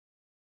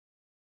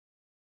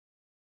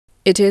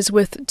It is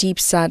with deep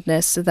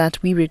sadness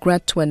that we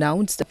regret to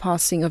announce the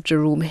passing of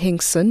Jerome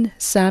Hinkson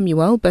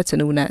Samuel, better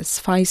known as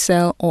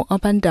Faisal or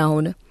Up and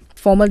Down,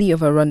 formerly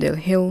of Arundel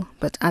Hill,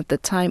 but at the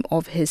time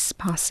of his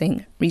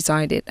passing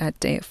resided at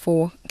Dare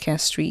 4,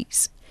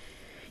 Castries.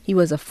 He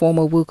was a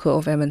former worker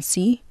of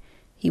M&C.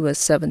 He was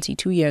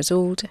 72 years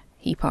old.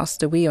 He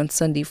passed away on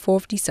Sunday,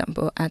 4th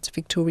December at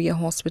Victoria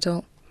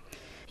Hospital.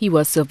 He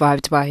was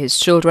survived by his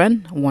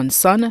children, one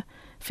son,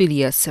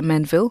 Phileas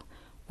Menville,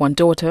 one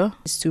daughter,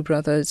 his two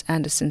brothers,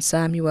 Anderson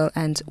Samuel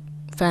and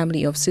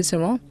family of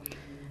Ciceron,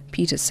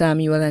 Peter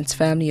Samuel and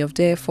family of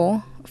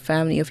Dareford,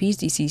 family of his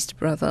deceased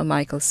brother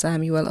Michael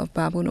Samuel of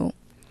Babono,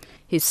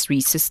 his three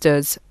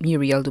sisters,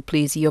 Muriel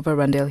Duplessis of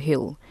Arundel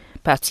Hill,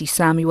 Patsy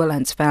Samuel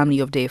and family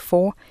of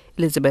Dareford,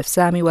 Elizabeth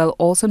Samuel,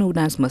 also known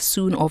as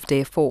Masoon of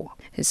Dareford,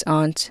 his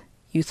aunt,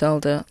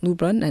 Euthelda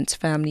Lubran and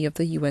family of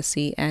the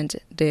USA and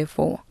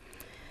Dareford,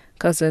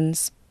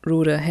 cousins,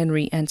 Rhoda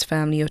Henry and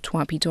family of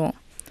Twapiton.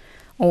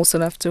 Also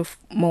left to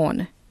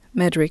mourn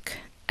Medrick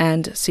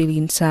and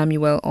Celine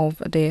Samuel of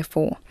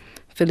Dareford,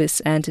 Phyllis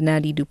and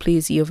Nadie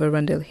Duplessis of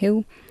Arundel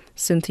Hill,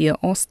 Cynthia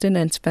Austin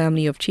and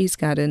family of Chase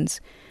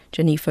Gardens,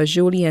 Jennifer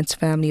Jolie and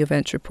family of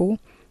Entrepot,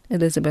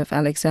 Elizabeth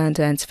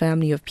Alexander and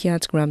family of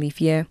Piat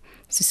Grand-Rivière,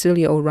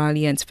 Cecilia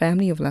O'Reilly and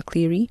family of La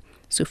Clery,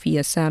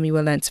 Sophia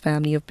Samuel and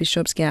family of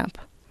Bishop's Gap.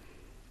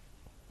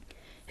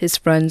 His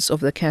friends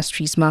of the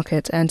Castries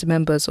Market and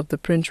members of the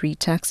Printree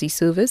Taxi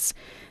Service,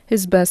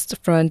 his best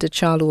friend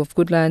Charlo of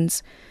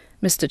Goodlands,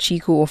 Mr.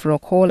 Chico of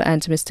Rock Hall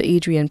and Mr.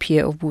 Adrian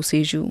Pierre of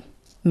Beauséjour.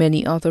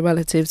 Many other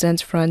relatives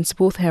and friends,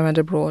 both here and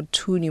abroad,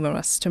 too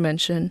numerous to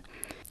mention.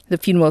 The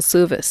funeral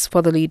service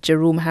for the late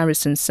Jerome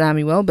Harrison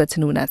Samuel, better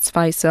known as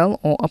Faisal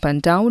or Up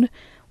and Down,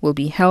 will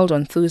be held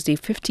on Thursday,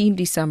 15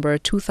 December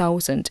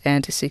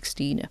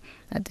 2016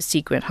 at the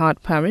Sacred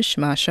Heart Parish,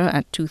 Masha,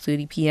 at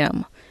 2:30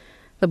 p.m.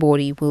 The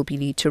body will be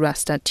laid to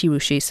rest at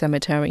Tirouche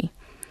Cemetery.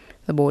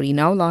 The body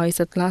now lies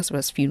at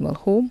Lazarus Funeral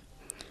Home,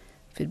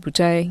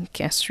 Vidbouteille,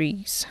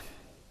 Castries.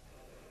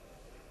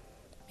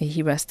 May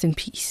he rest in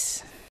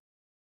peace.